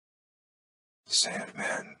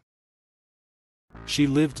Sandman. She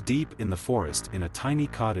lived deep in the forest in a tiny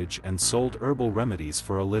cottage and sold herbal remedies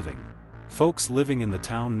for a living. Folks living in the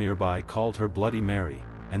town nearby called her Bloody Mary,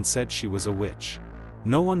 and said she was a witch.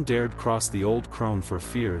 No one dared cross the old crone for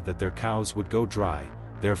fear that their cows would go dry,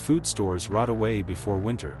 their food stores rot away before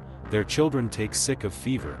winter, their children take sick of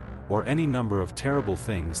fever, or any number of terrible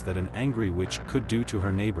things that an angry witch could do to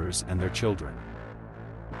her neighbors and their children.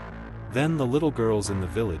 Then the little girls in the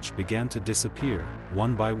village began to disappear,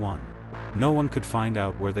 one by one. No one could find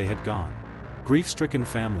out where they had gone. Grief-stricken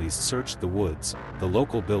families searched the woods, the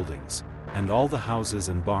local buildings, and all the houses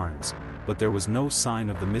and barns, but there was no sign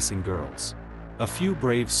of the missing girls. A few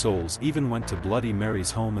brave souls even went to Bloody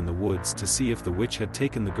Mary's home in the woods to see if the witch had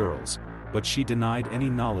taken the girls, but she denied any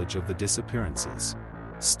knowledge of the disappearances.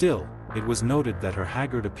 Still, it was noted that her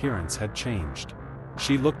haggard appearance had changed.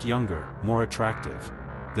 She looked younger, more attractive.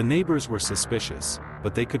 The neighbors were suspicious,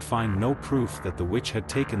 but they could find no proof that the witch had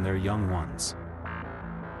taken their young ones.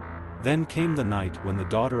 Then came the night when the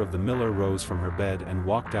daughter of the miller rose from her bed and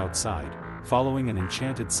walked outside, following an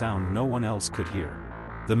enchanted sound no one else could hear.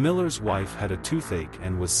 The miller's wife had a toothache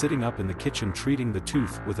and was sitting up in the kitchen treating the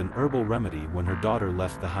tooth with an herbal remedy when her daughter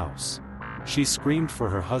left the house. She screamed for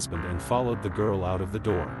her husband and followed the girl out of the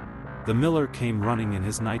door. The miller came running in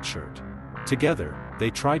his nightshirt. Together, they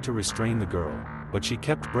tried to restrain the girl, but she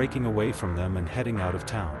kept breaking away from them and heading out of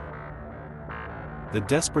town. The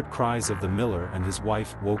desperate cries of the miller and his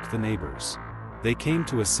wife woke the neighbors. They came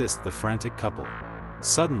to assist the frantic couple.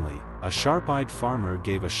 Suddenly, a sharp-eyed farmer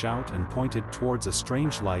gave a shout and pointed towards a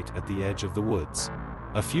strange light at the edge of the woods.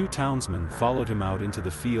 A few townsmen followed him out into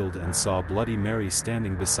the field and saw Bloody Mary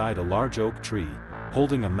standing beside a large oak tree,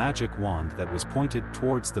 holding a magic wand that was pointed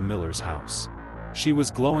towards the miller's house. She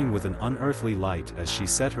was glowing with an unearthly light as she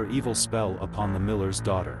set her evil spell upon the miller's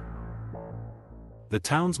daughter. The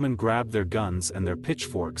townsmen grabbed their guns and their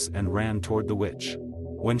pitchforks and ran toward the witch.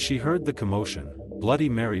 When she heard the commotion, Bloody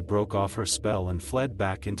Mary broke off her spell and fled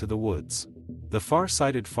back into the woods. The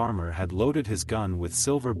far-sighted farmer had loaded his gun with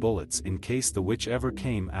silver bullets in case the witch ever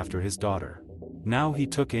came after his daughter. Now he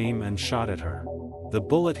took aim and shot at her. The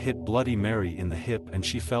bullet hit Bloody Mary in the hip and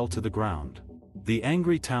she fell to the ground. The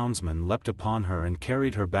angry townsmen leapt upon her and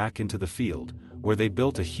carried her back into the field, where they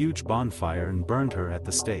built a huge bonfire and burned her at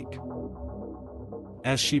the stake.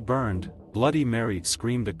 As she burned, Bloody Mary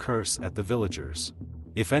screamed a curse at the villagers.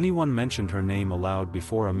 If anyone mentioned her name aloud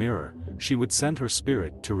before a mirror, she would send her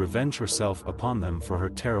spirit to revenge herself upon them for her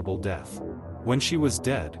terrible death. When she was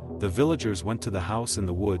dead, the villagers went to the house in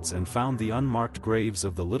the woods and found the unmarked graves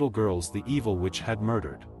of the little girls the evil witch had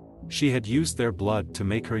murdered. She had used their blood to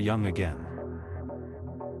make her young again.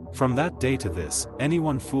 From that day to this,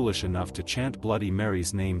 anyone foolish enough to chant Bloody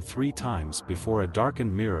Mary's name 3 times before a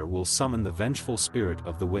darkened mirror will summon the vengeful spirit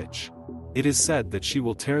of the witch. It is said that she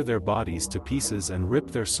will tear their bodies to pieces and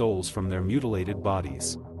rip their souls from their mutilated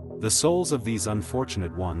bodies. The souls of these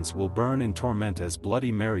unfortunate ones will burn in torment as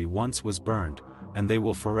Bloody Mary once was burned, and they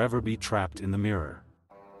will forever be trapped in the mirror.